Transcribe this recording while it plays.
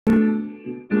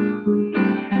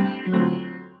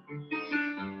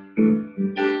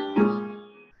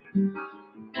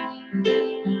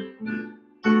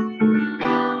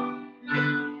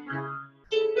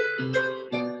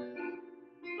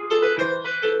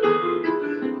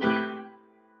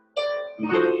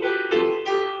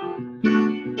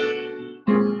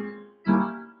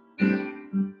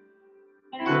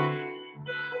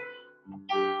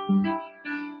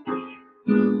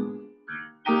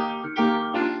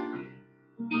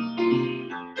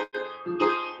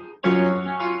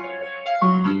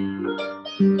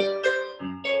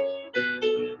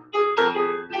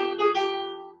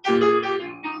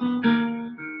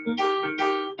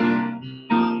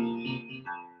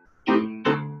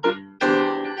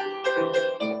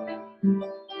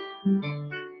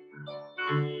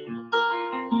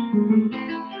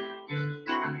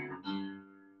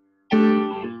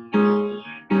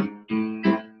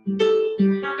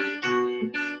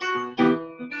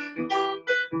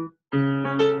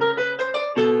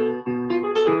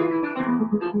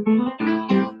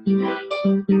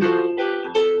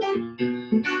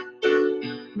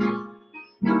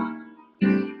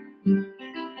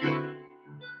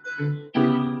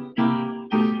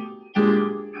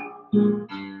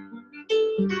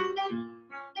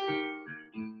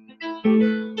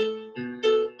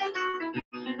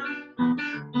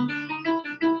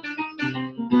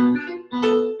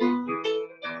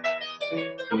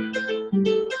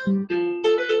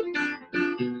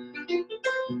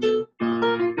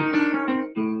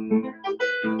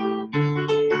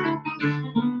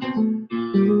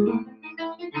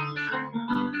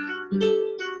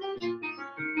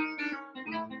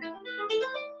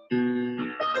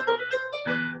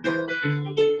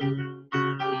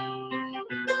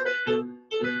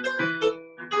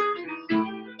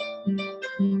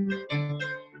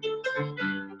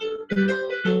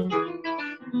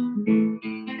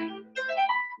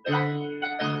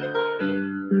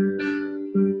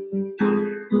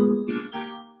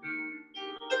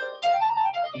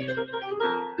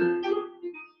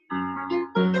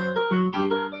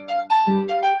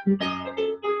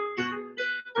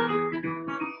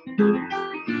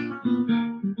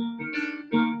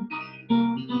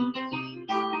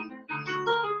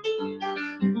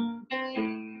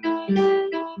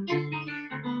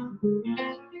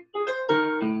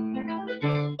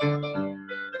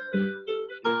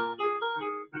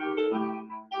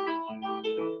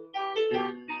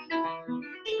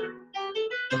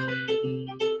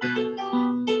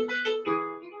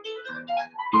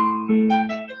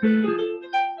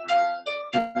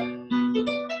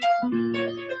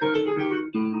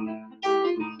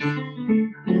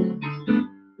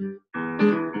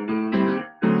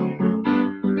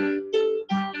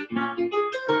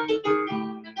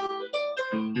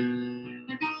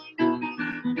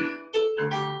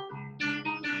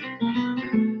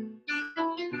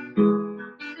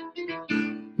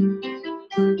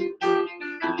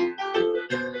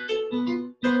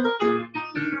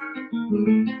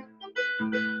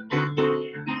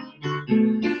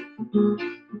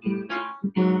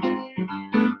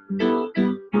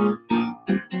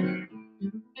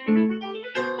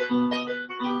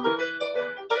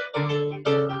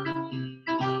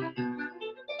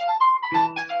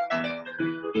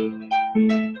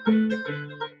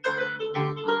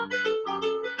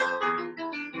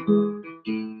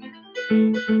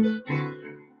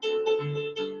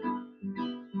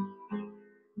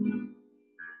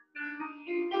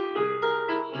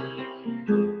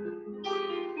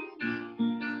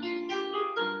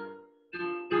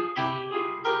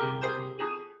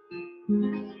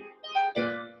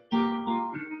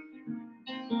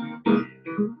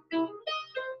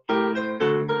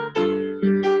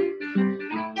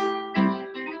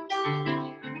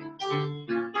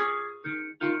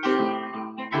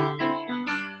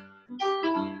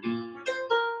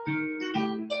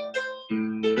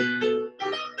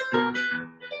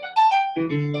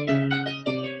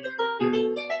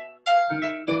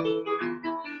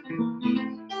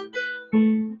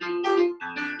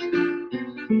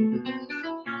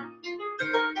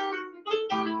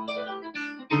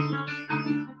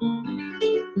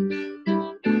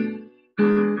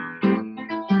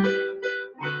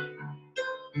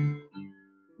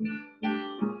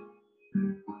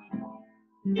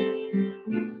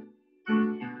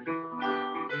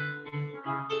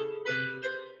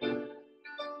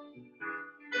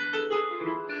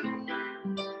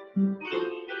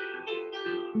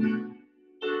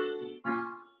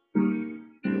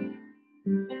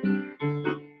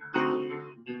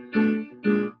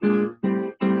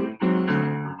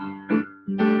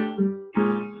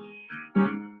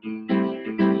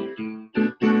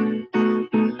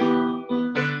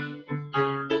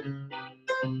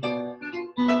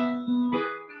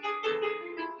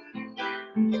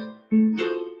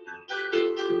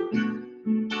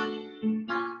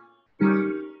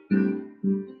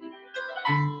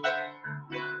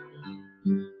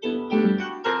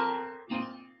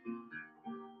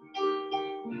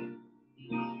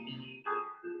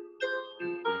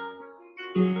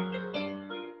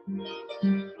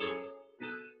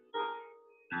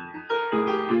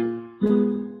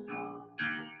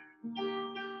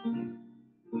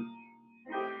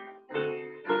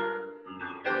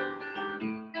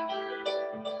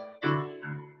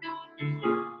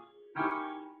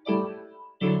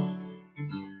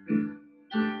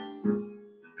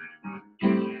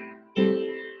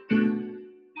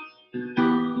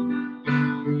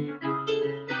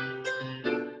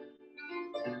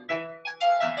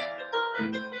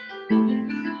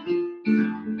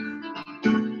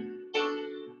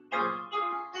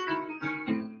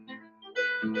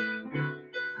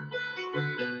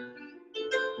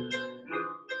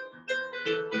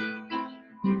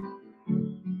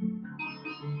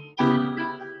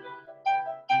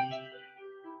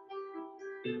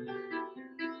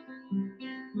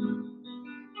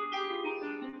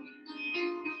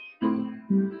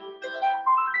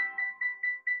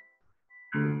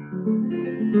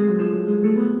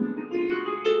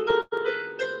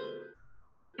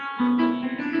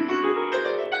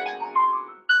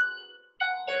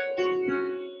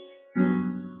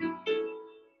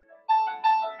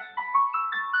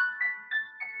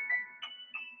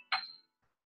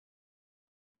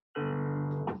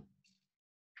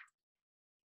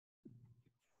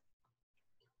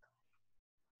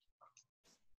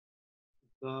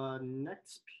The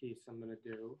next piece I'm going to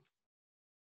do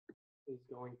is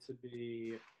going to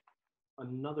be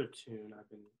another tune I've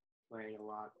been playing a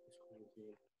lot this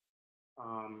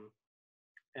quarantine,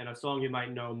 and a song you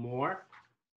might know more,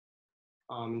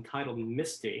 entitled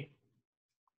Misty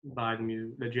by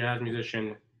the jazz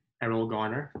musician Errol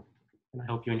Garner, and I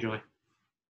hope you enjoy.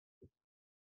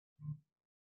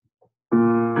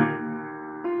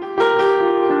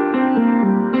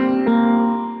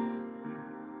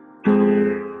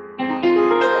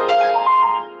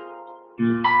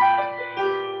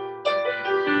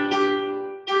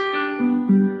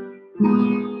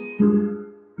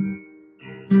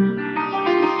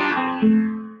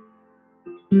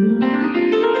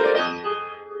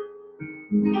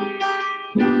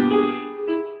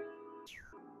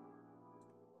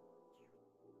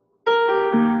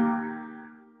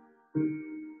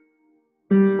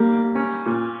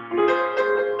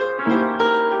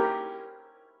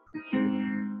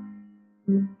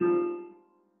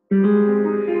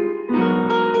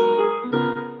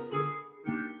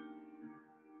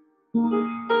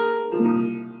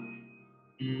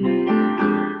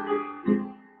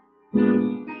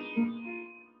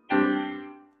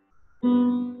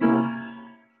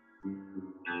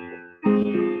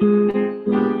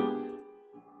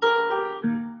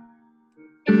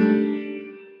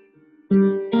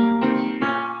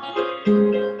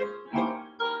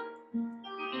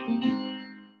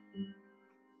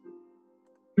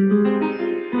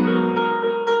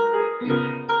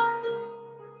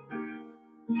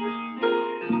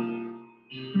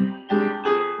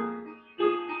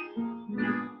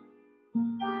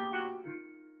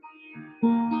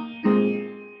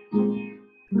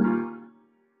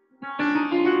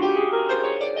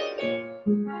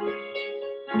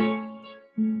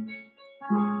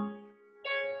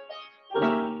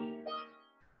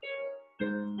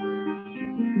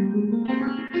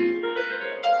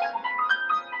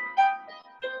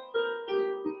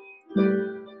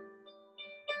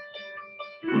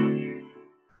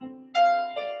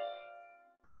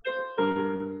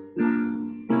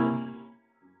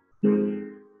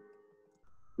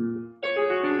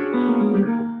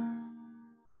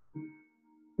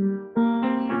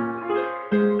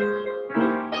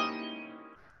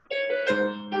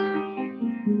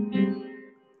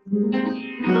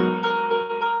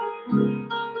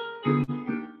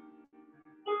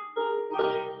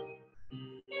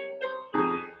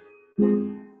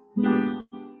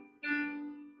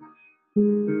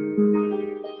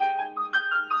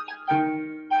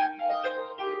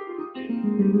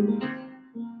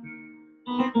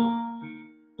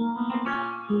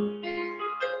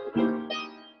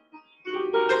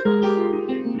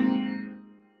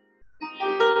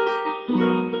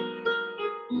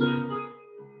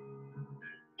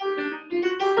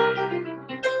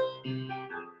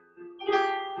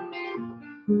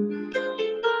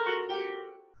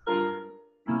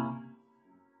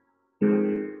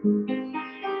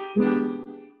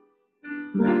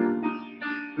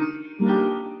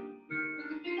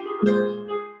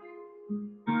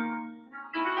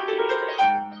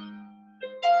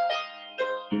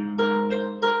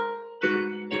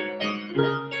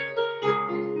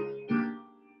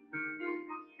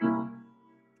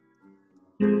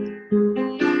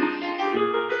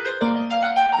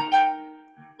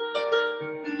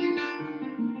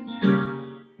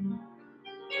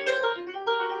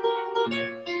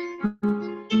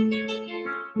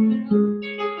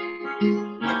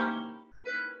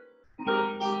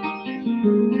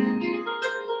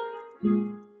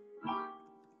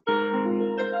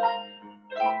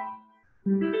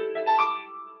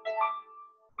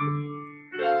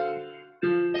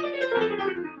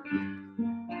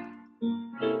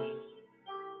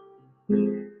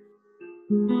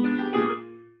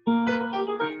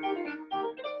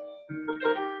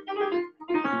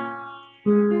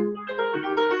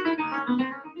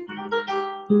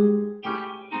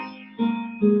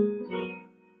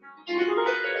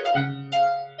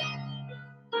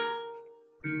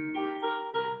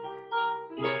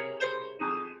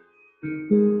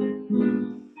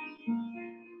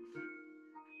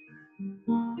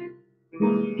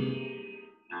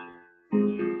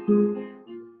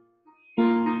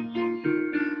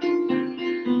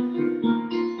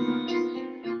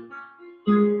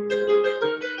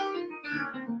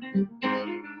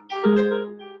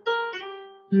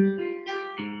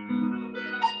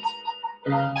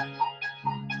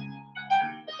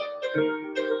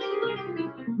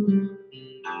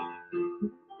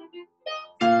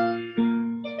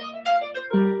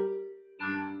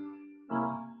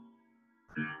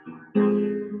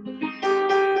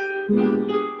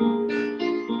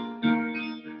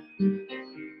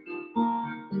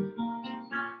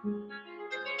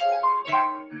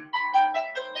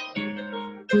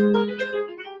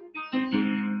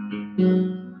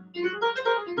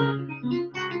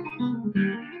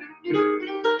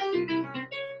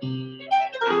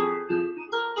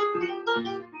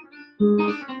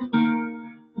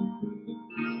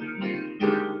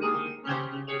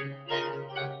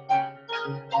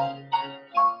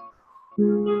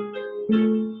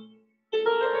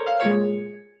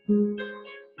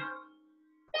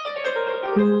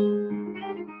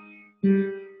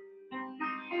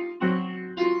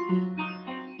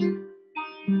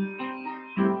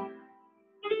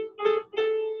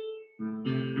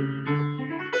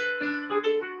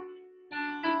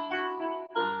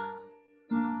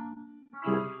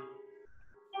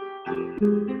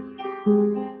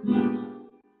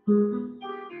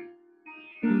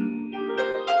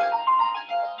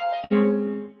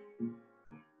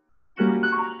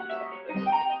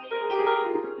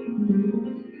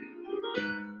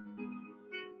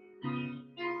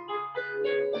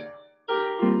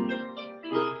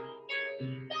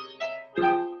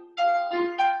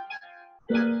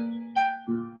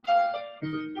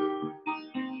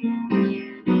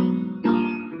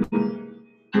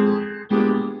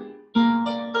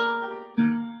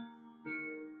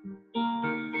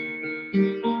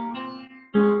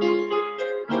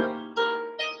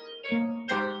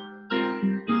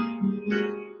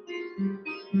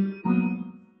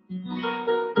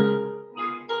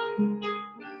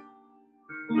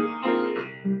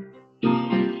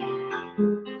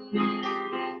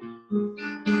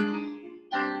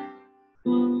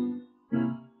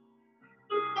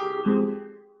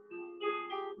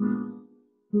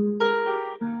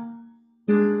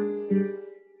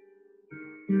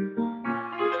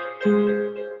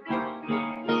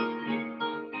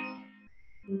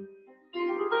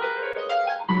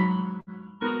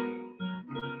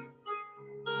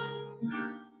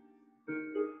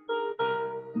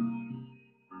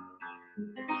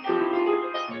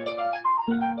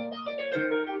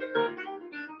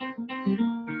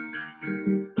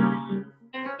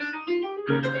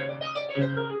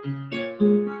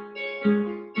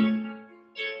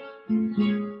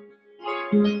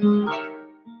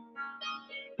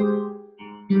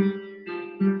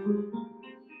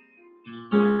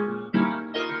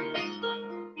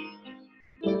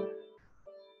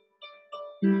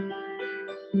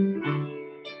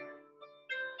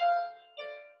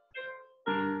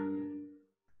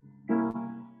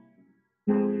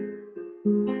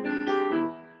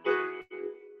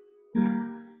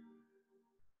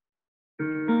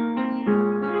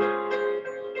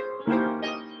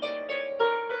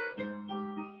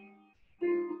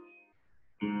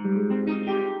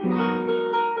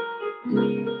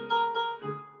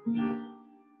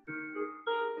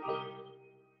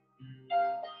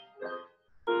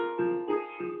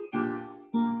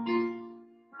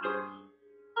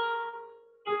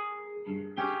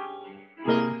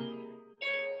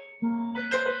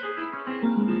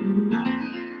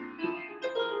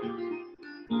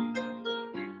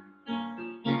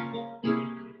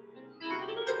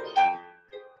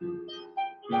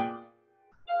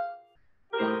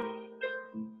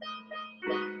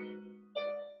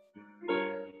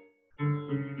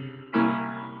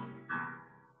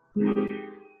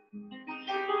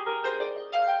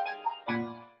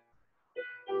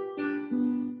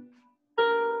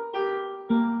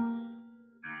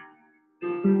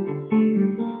 That was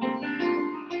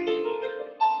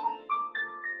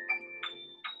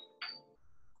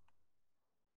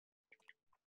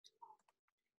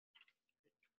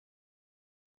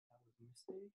a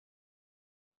mistake.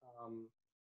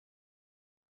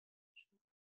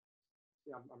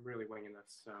 Yeah, I'm really winging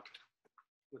this, so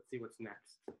let's see what's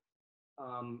next.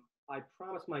 I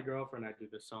promised my girlfriend I'd do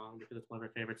this song because it's one of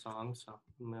her favorite songs, so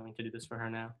I'm going to do this for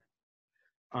her now.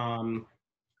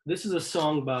 This is a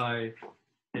song by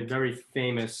a very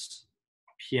famous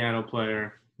piano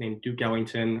player named Duke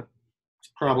Ellington.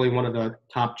 He's probably one of the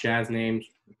top jazz names.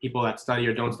 People that study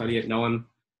or don't study it know him.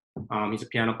 He's a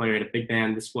piano player in a big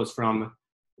band. This was from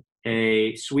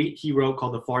a suite he wrote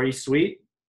called the Far East Suite,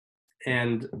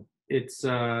 and it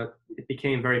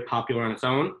became very popular on its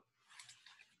own.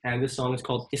 And this song is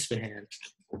called Isfahan.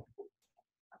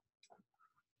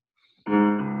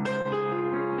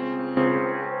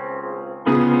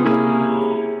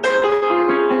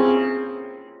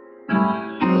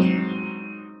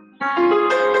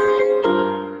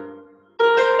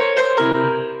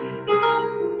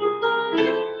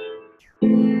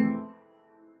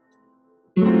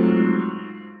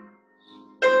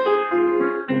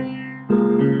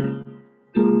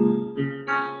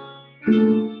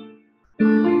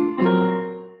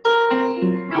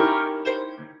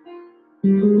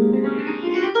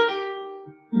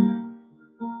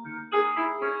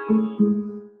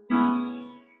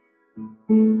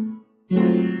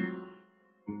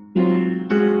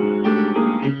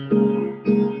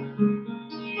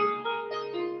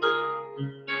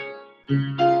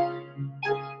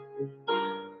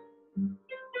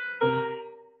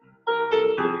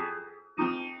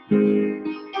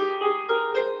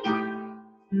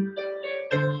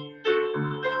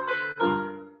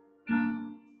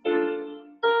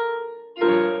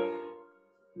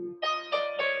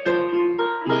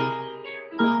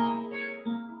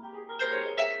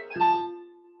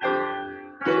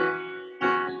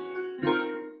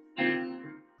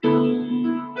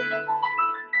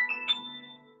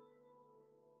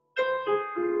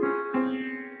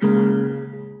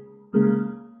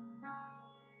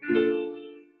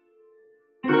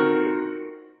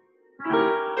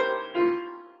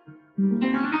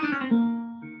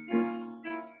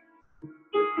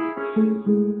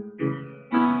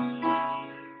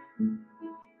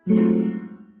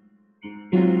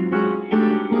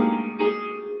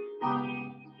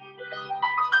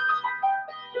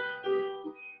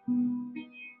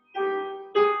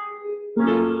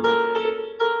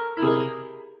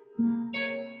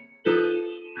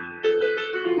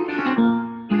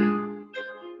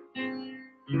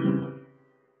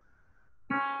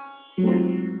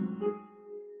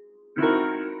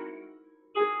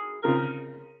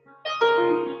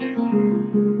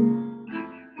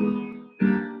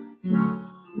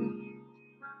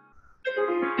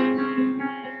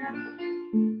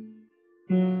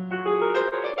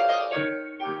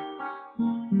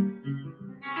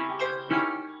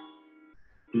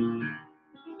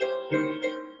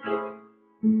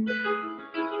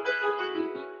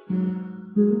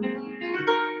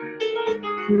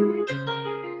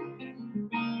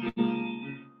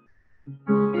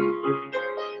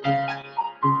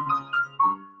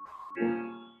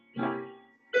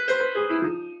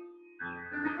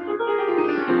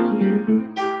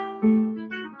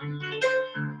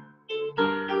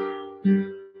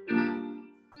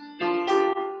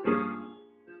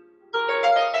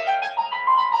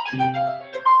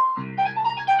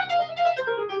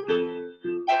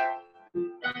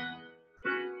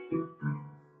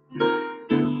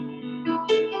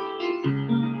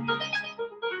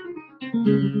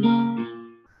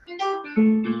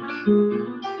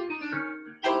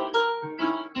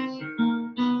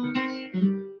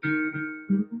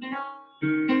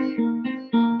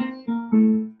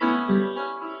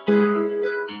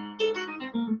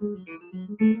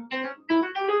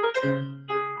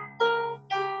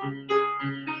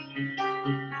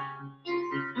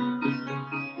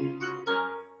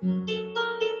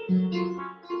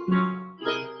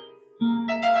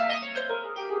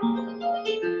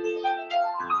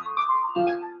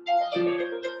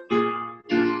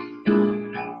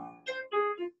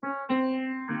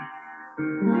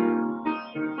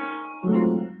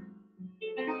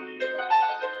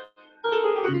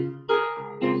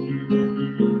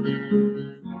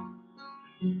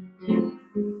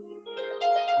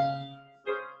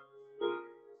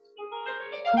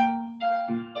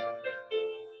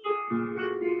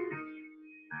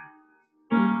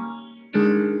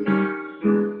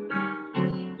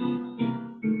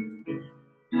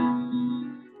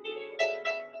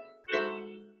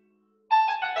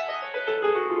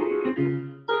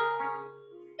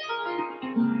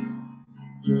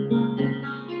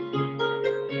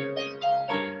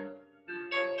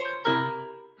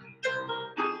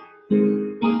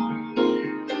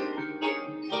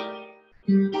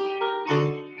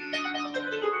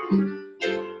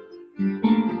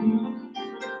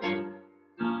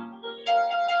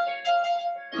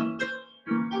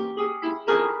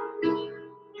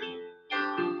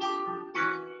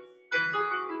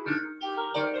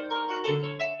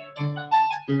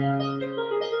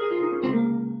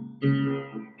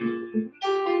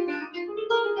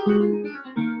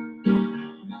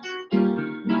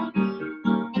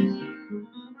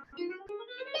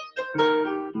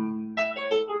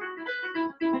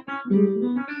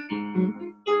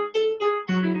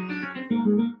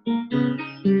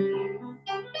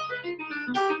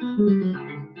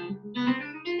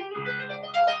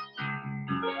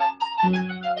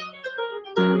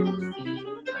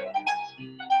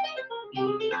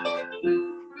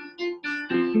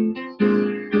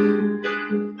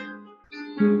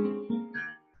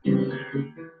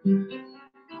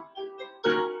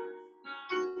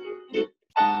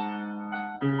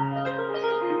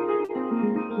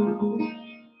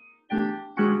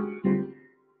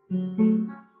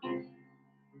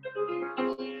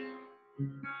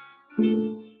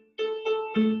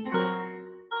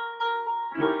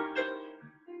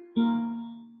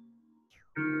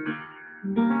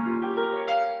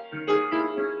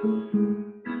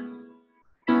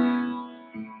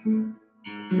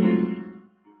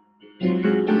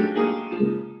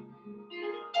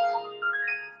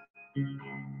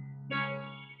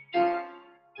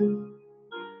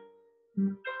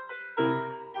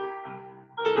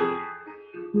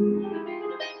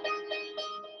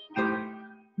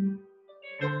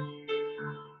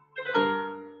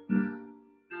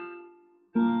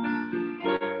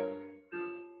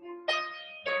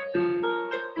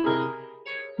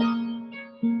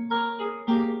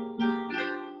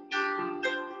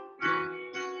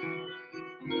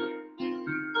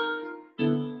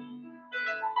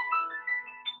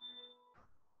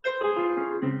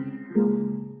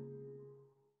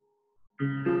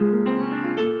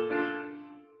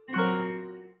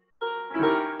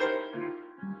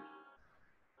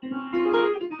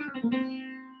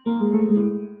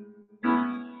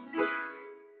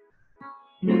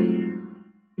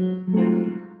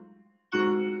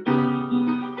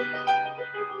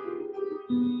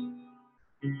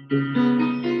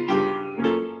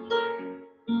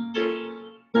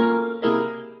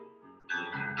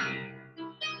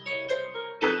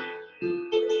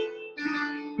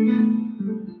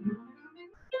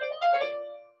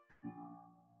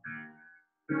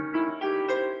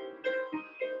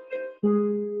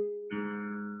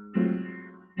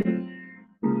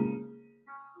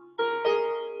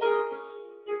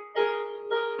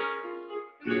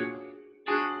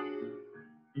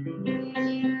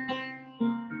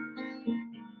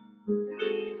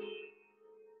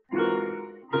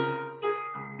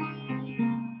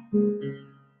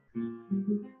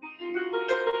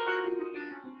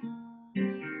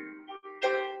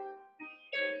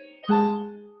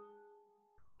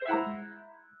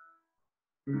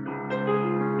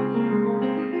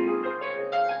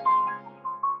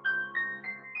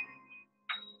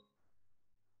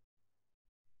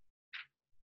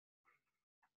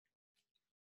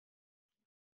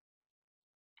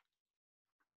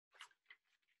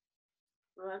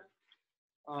 All right.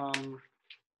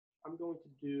 I'm going to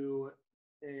do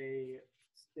a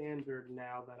standard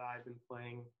now that I've been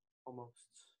playing almost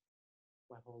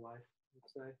my whole life, I'd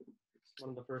say. It's one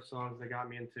of the first songs that got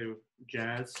me into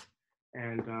jazz.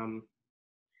 And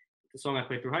it's a song I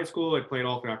played through high school. I played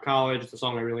all throughout college. It's a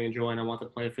song I really enjoy, and I want to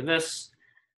play it for this.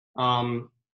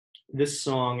 This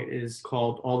song is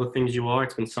called All the Things You Are.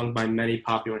 It's been sung by many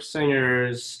popular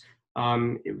singers.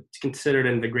 It's considered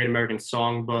in the Great American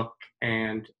Songbook,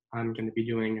 and I'm going to be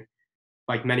doing,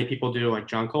 like many people do, like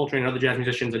John Coltrane and other jazz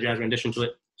musicians, a jazz rendition to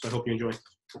it. So I hope you enjoy.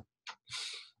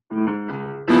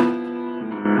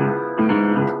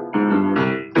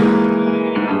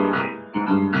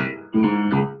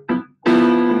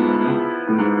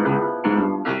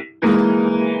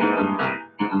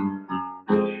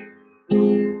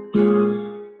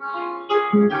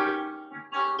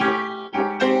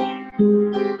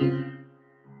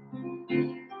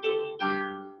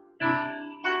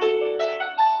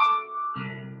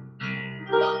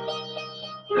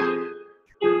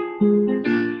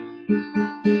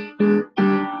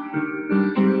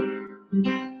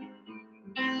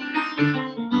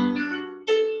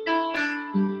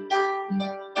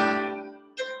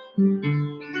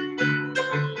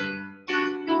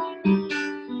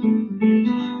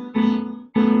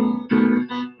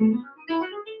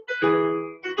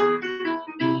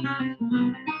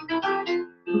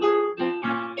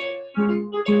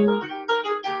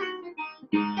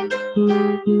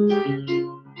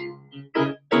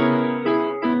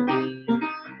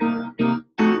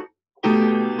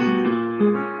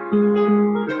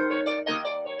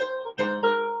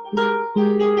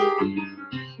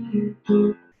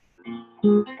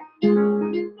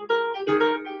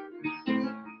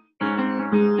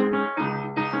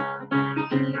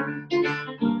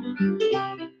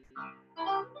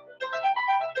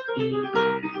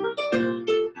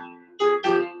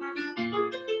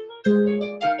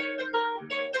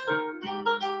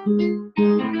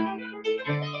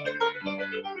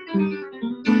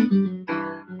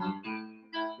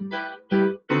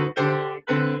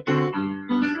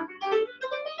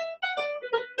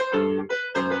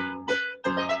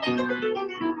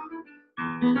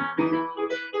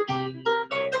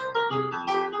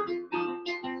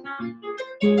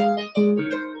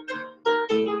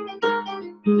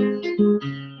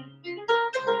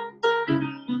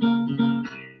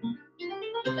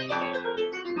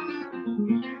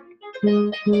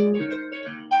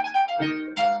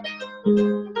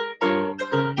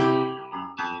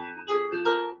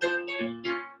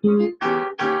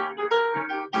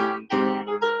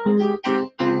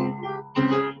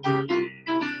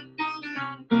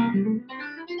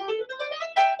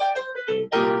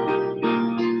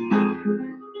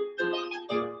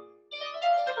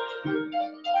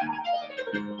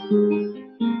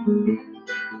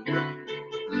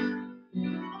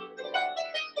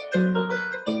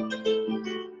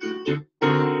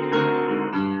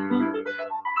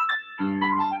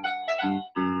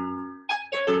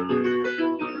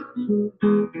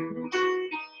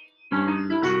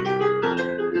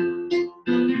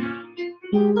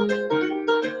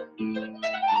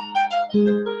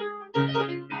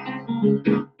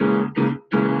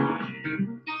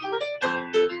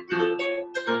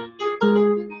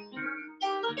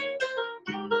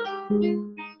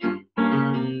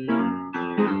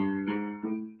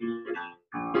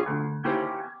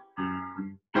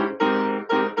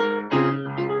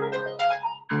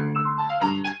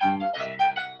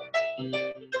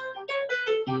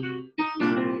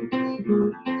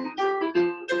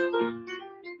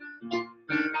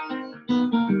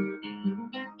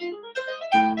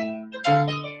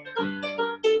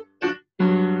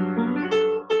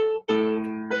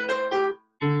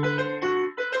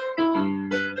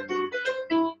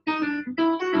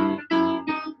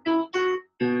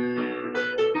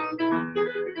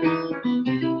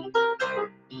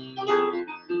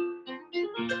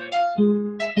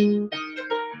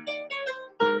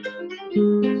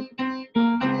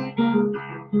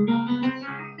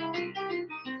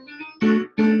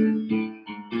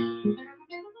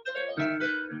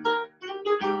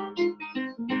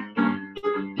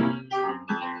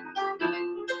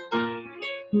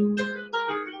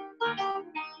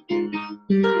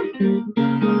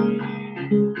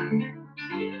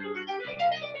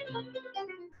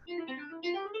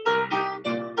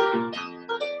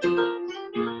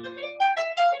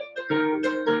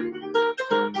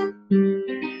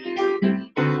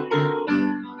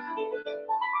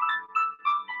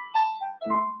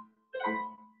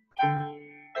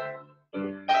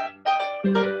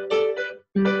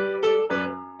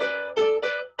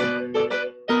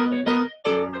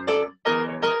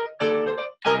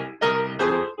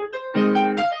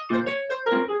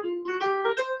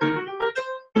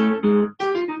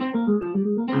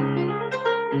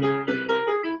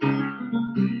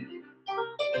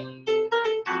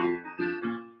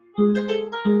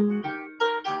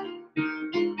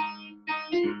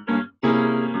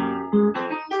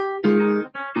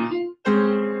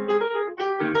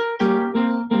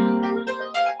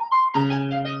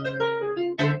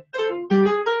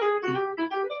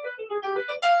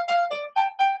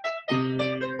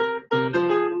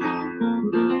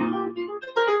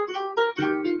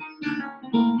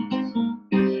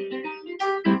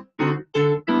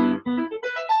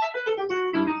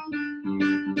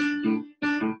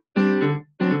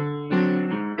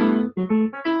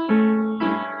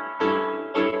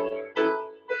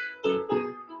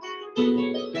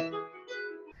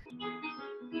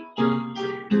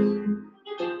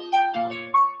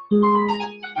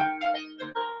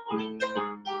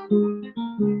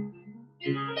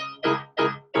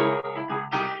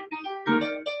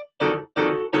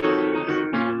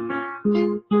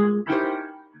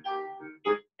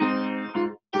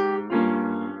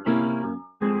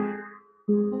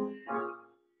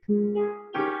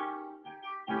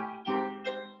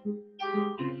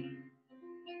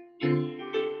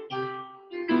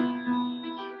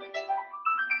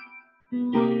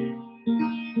 Right.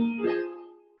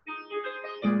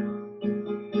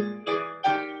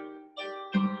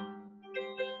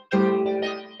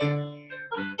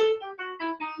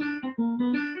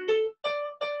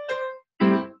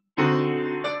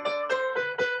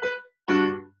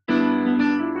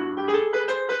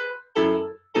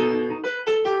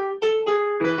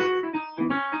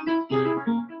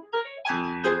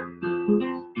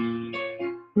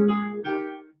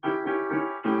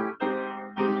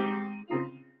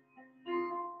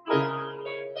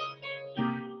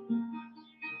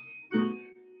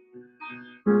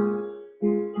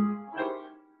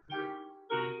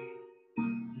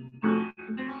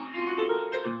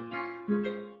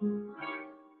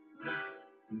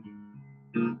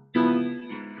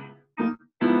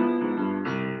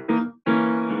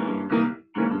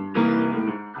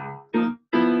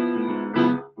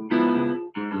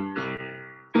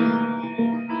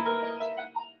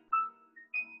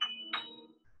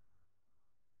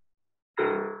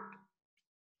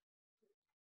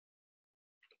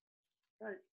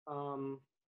 I'm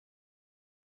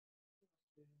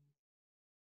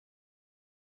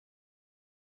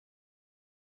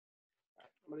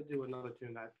gonna do another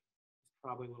tune that is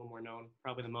probably a little more known,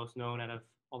 probably the most known out of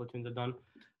all the tunes I've done.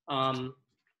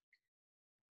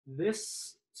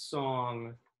 This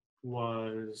song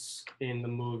was in the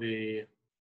movie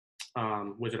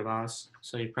Wizard of Oz,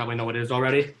 so you probably know what it is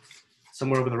already.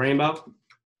 Somewhere Over the Rainbow.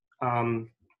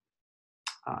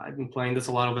 I've been playing this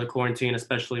a lot over the quarantine,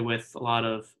 especially with a lot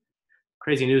of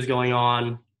crazy news going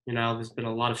on. You know, there's been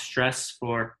a lot of stress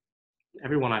for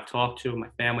everyone I've talked to, my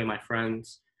family, my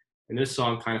friends, and this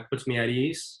song kind of puts me at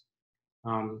ease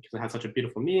because it has such a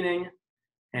beautiful meaning,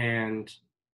 and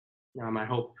I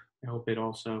hope it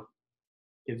also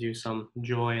gives you some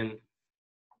joy and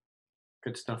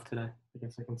good stuff today, I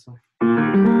guess I can say.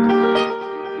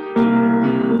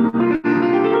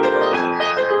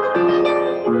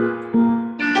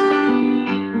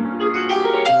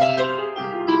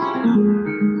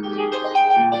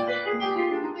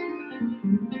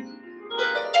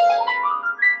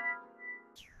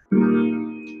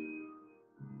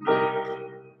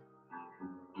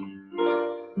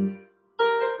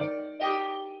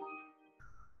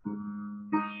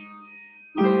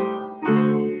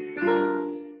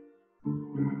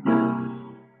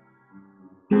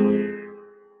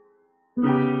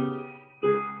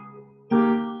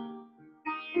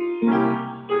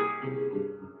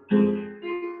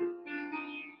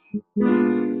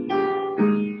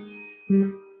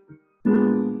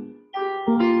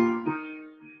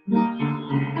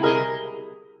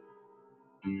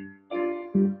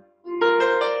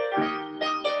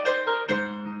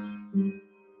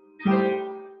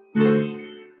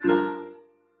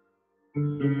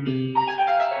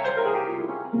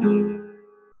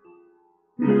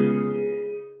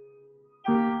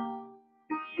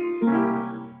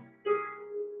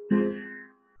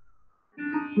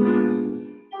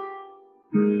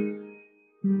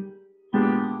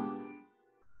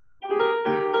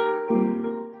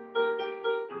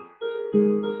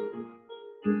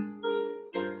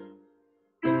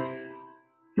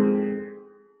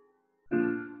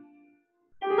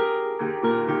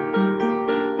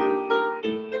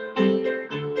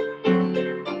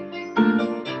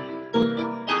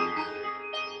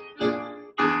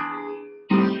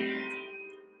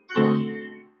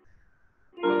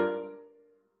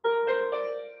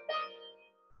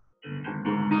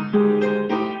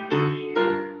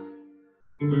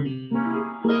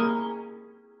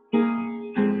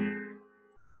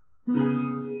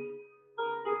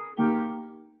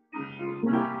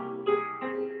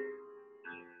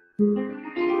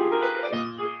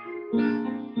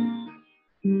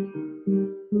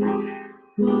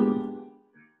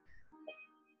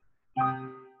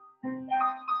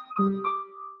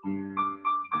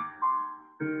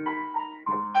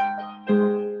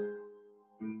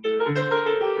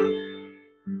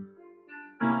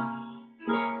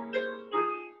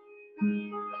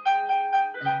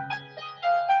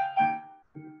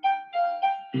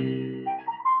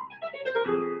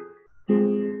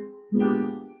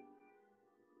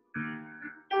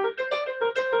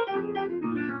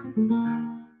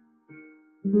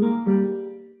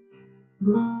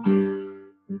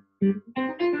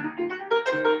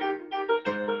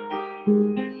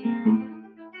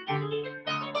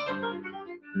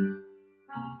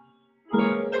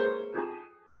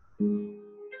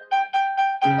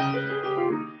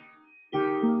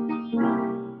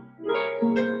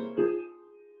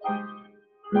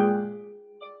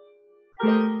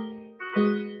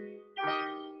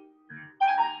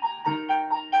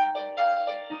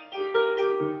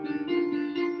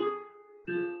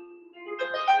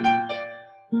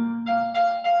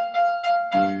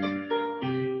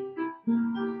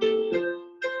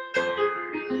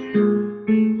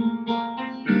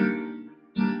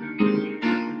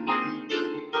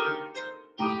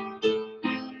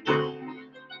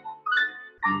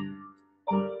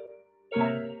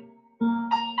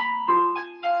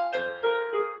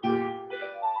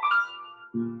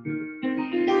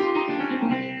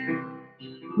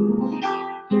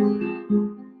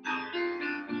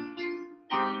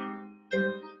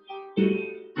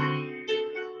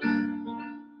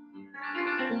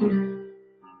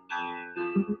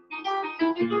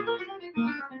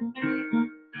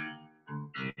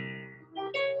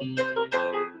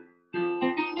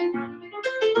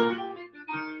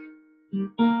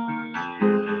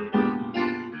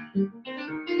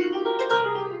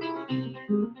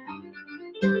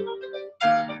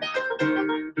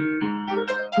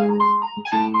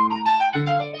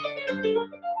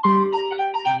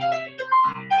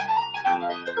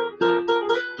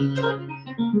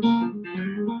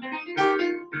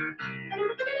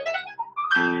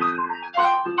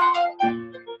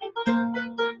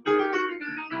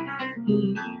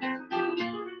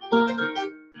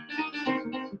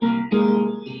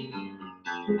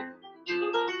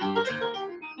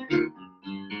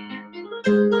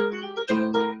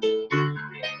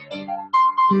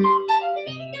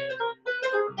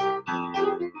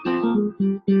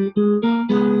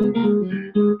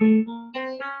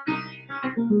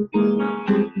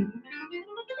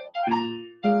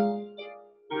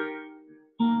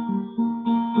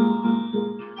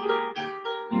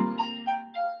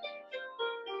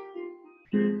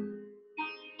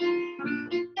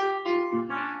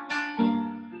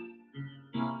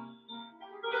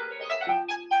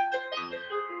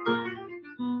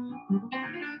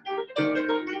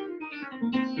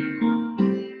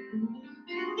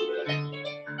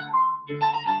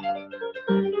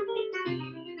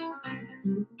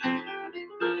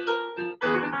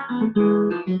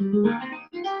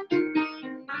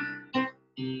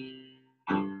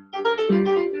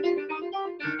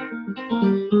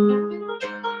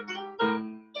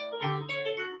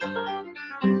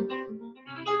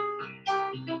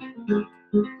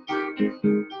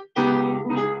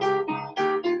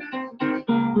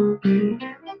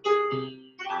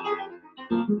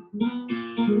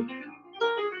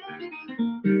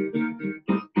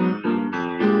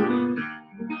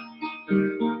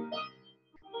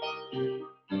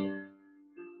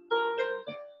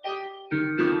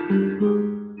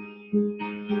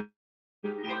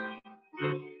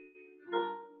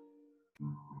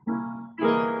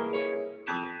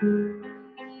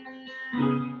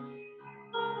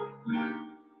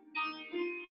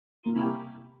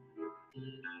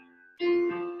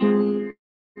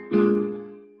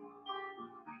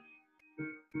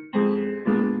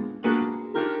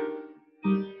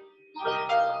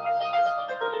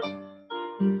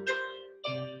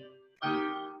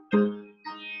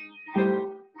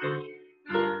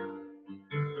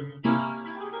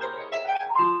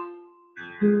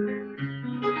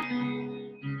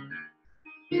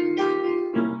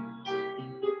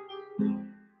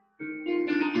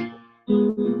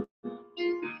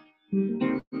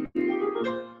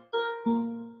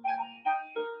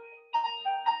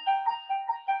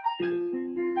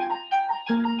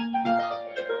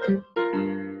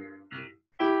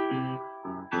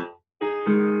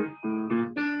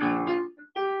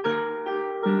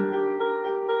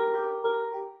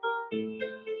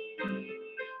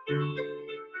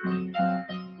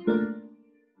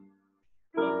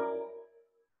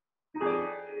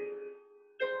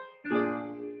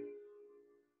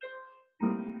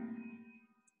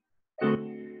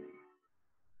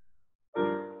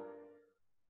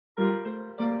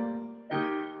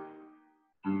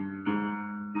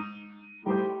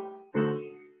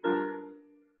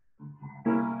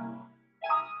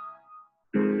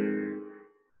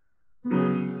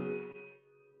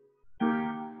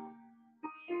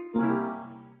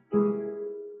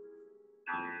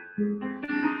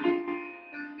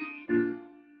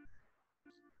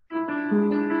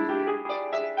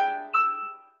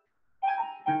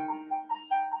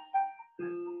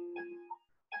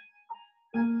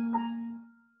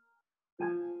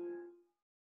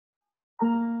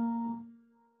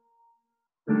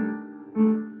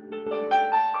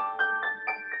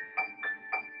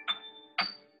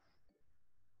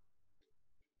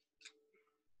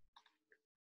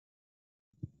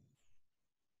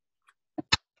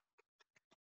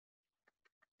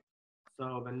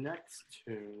 So the next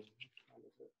tune,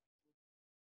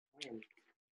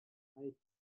 I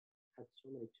had so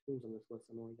many tunes on this list.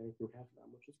 I'm only getting through half of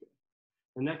them, which is good.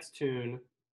 The next tune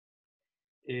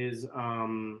is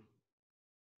I'm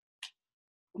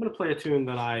gonna play a tune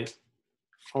that I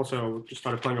also just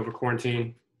started playing over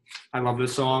quarantine. I love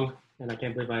this song, and I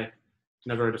can't believe I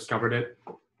never discovered it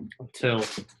until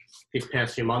these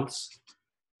past few months.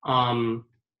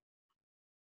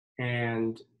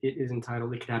 And it is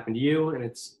entitled "It Could Happen to You," and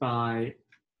it's by,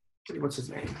 what's his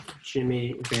name?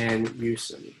 Jimmy Van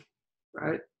Heusen,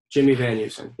 right? Jimmy Van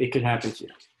Heusen. It Could Happen to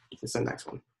You. It's the next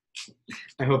one.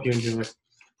 I hope you enjoy it.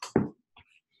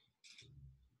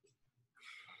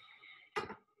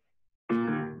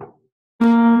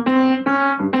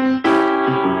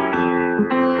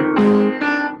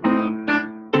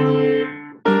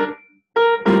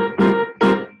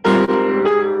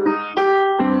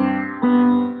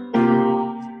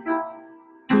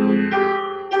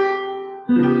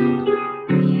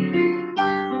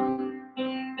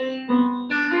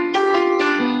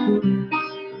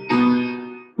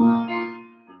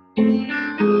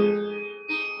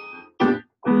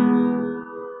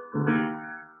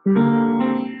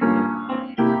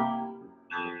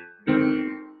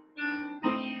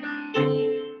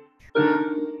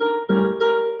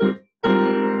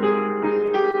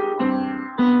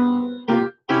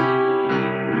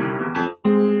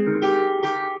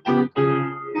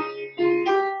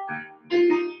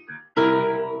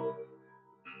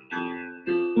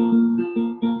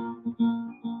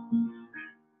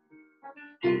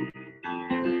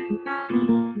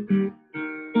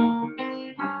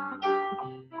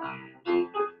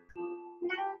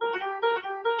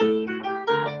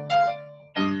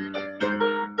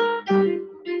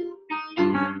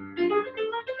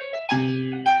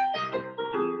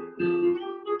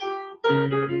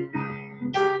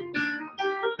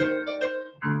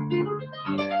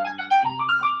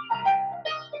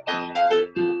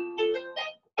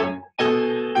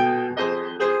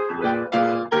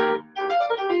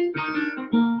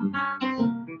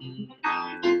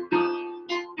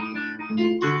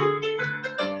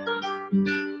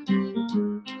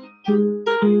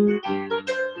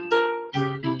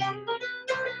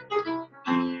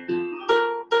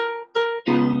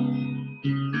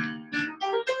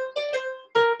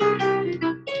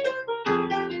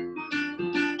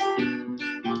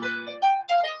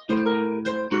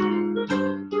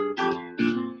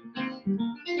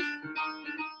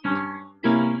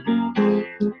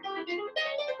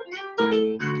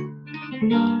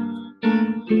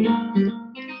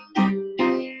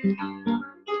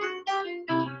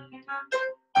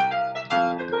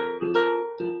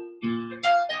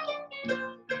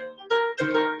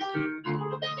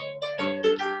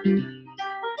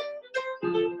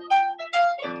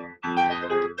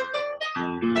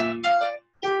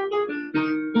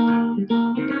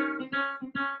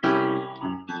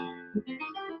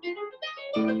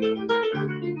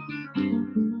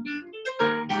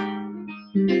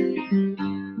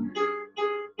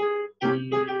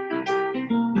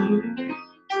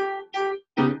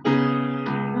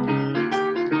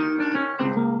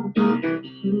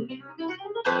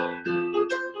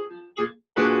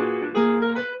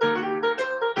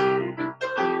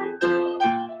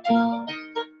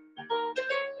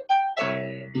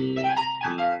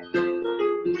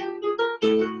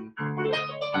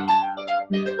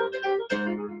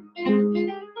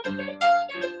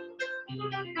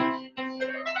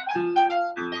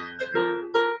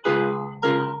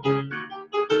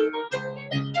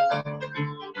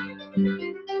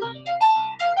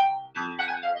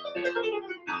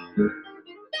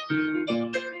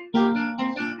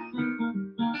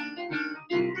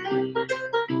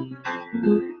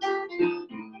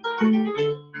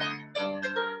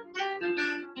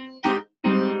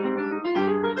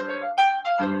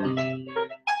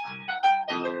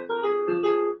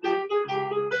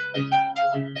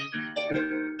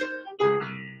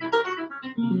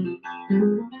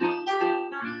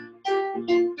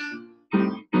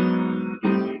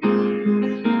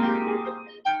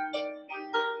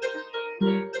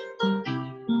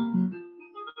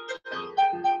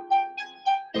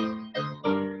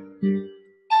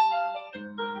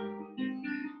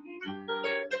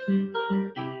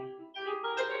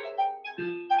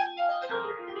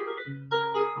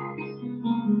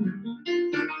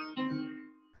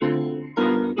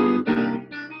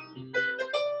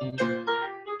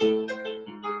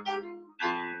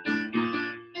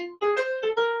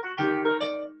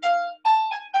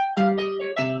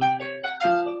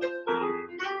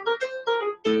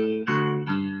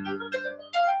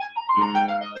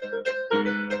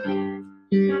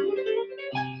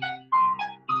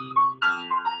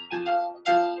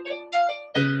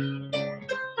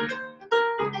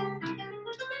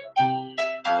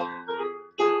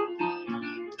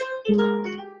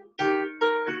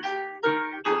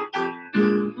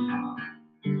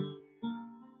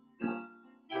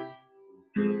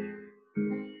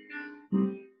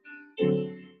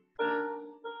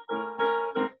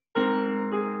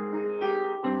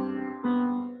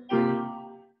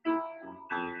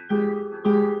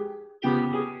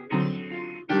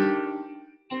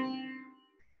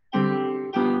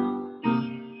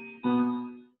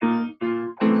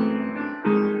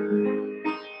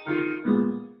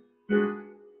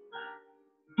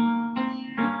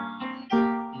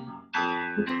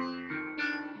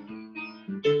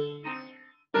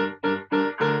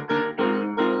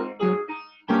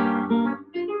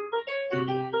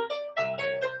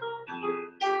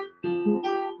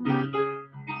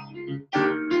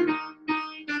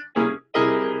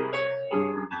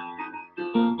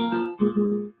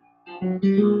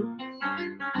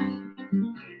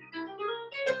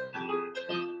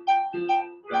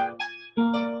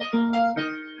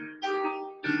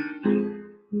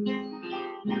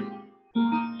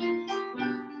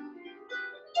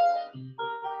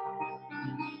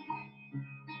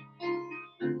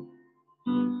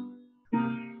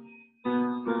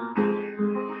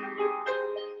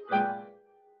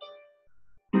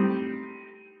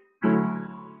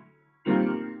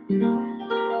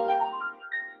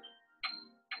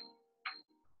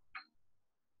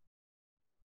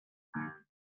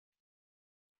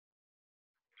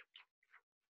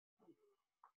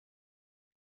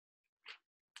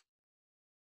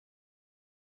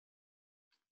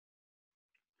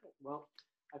 Well,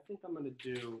 I think I'm going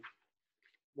to do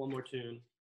one more tune.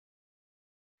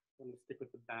 I'm going to stick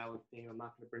with the ballad theme. I'm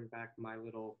not going to bring back my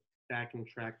little backing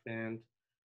track band.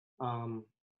 Um,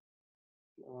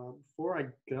 Before I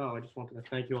go, I just wanted to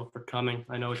thank you all for coming.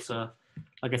 I know it's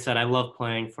like I said, I love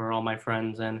playing for all my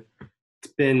friends, and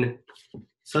it's been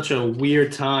such a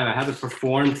weird time. I haven't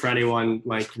performed for anyone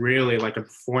like really like a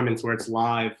performance where it's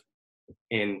live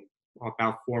in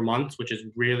about 4 months, which is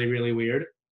really, really weird.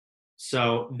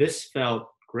 So this felt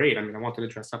great. I mean, I wanted to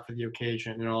dress up for the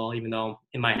occasion and all, even though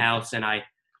in my house and I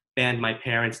banned my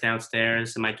parents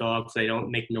downstairs and my dogs, they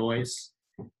don't make noise.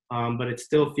 But it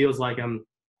still feels like I'm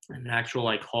in an actual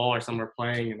like hall or somewhere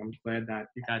playing, and I'm glad that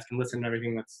you guys can listen to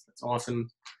everything. That's awesome.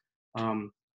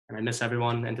 And I miss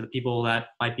everyone, and to the people that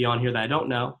might be on here that I don't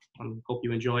know, hope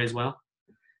you enjoy as well.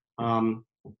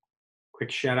 quick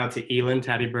shout out to Eland.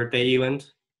 Happy birthday, Eland.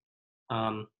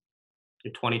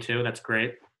 You're 22. That's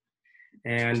great.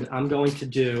 And I'm going to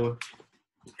do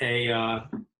a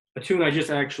tune I just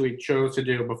actually chose to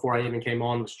do before I even came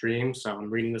on the stream, so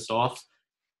I'm reading this off.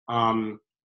 And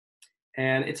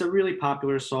it's a really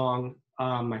popular song.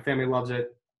 My family loves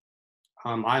it.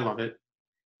 I love it.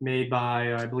 Made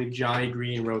by, I believe Johnny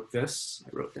Green wrote this. I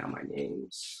wrote down my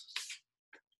names.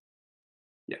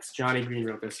 Yes, Johnny Green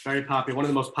wrote this. Very popular, one of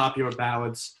the most popular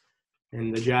ballads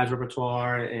in the jazz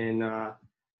repertoire and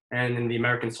in the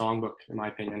American songbook, in my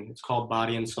opinion. It's called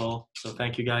Body and Soul. So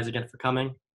thank you guys again for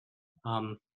coming.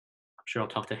 I'm sure I'll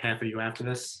talk to half of you after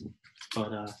this,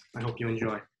 but I hope you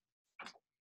enjoy.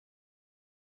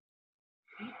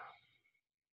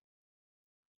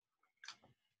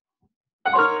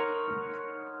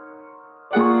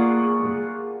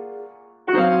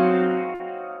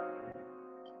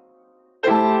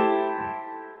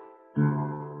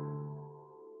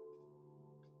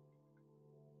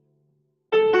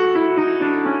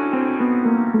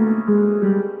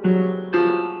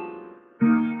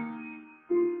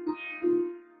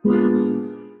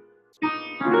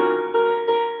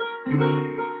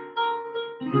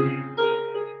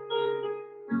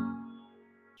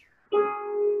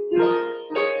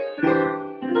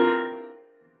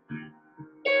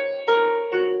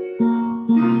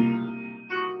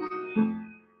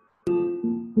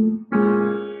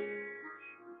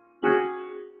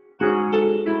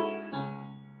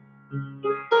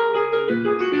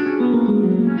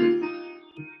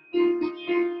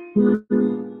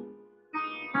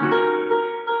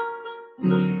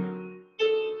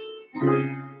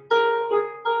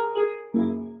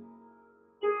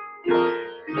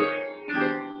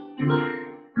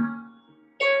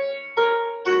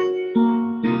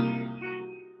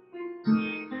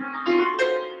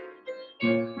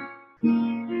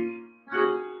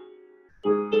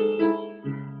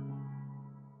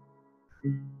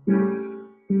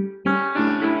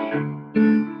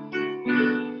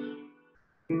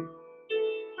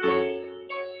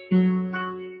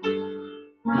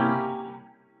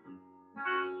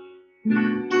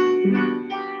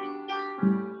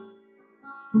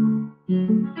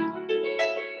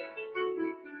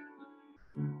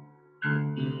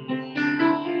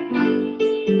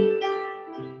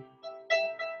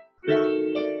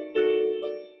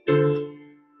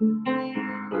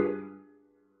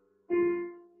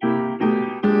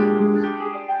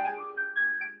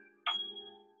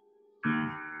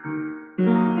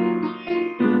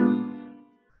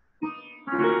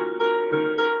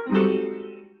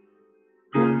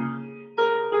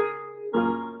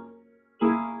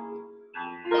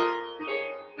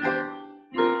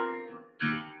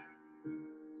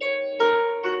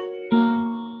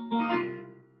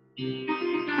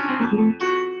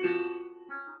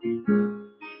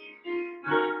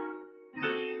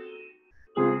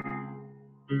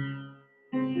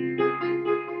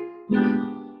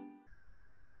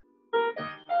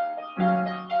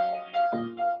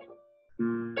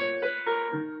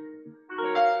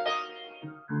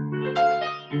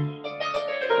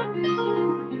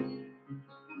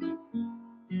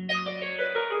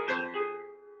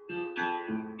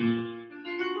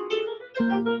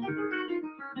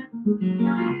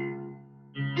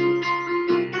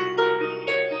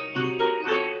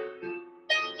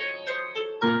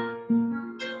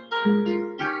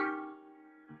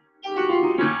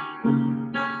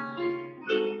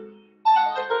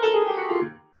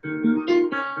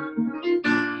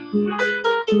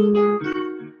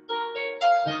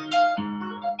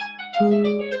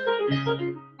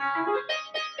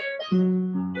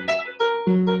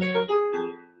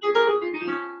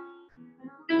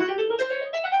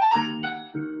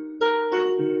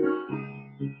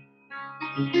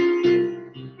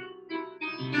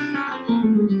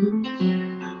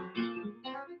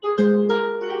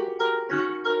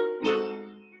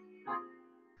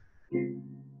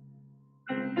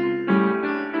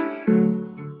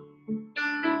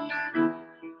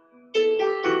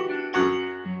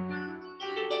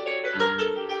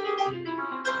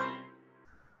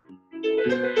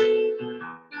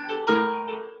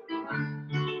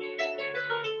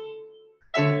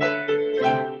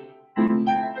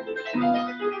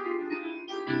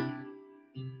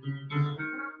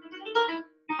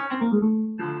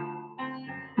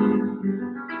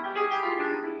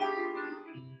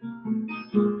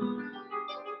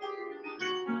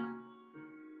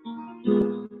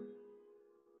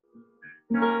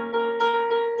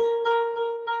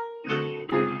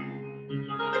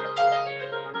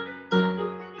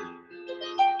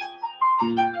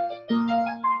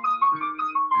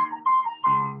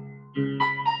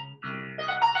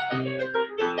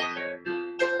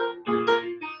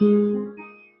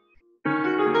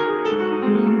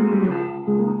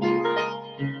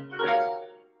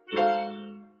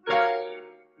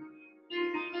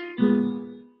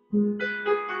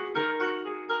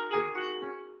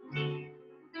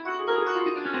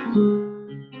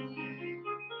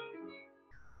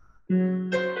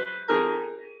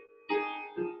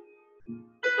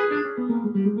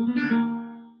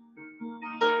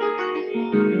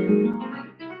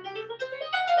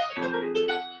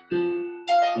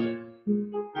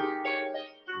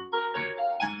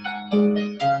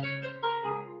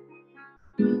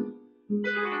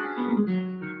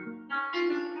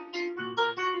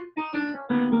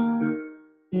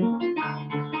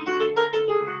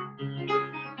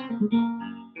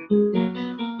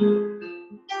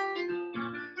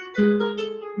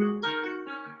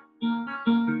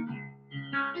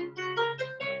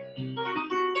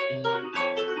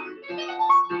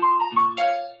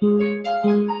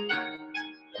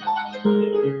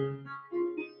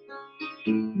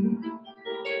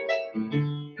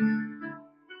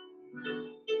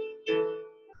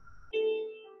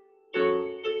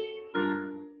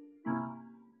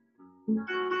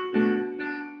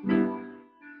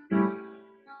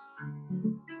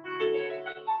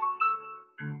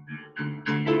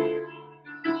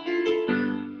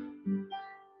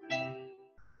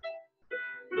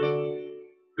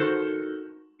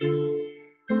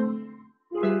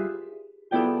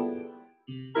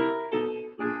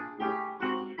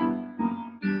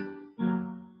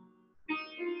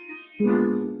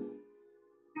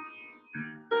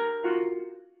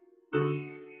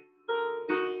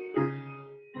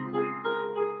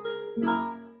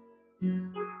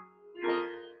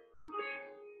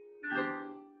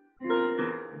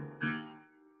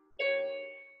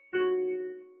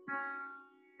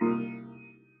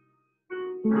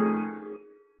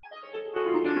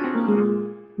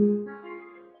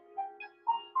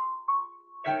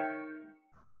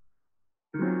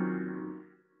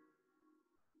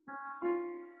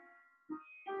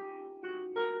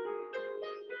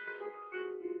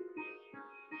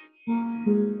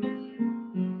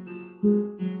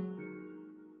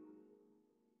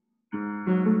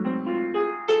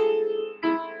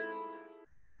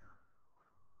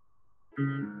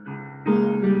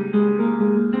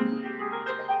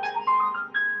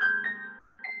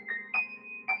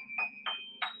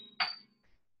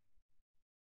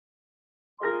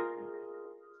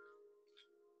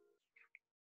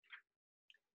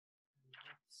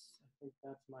 I think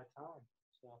that's my time.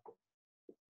 So.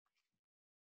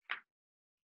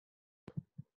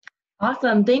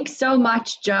 Awesome. Thanks so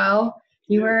much, Joe.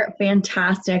 You were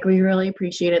fantastic. We really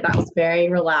appreciate it. That was very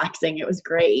relaxing. It was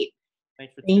great.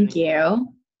 Thank you.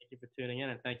 Thank you for tuning in,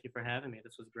 and thank you for having me.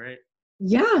 This was great.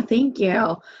 Yeah, thank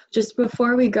you. Just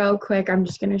before we go quick, I'm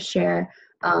just going to share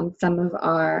I'm going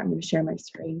to share my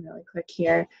screen really quick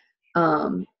here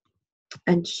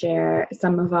and share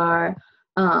some of our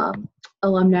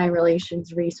alumni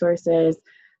relations resources,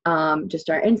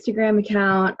 just our Instagram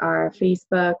account, our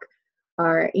Facebook,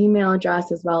 our email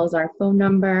address, as well as our phone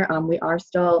number. We are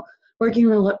still working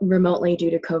remotely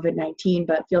due to COVID-19,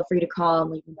 but feel free to call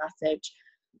and leave a message.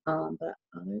 But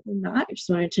other than that, I just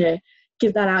wanted to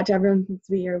give that out to everyone since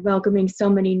we are welcoming so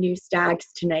many new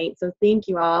stags tonight. So thank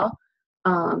you all.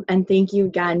 And thank you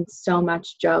again so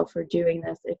much, Joe, for doing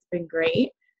this. It's been great.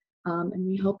 And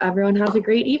we hope everyone has a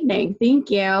great evening.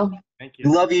 Thank you. Thank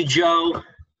you. Love you, Joe.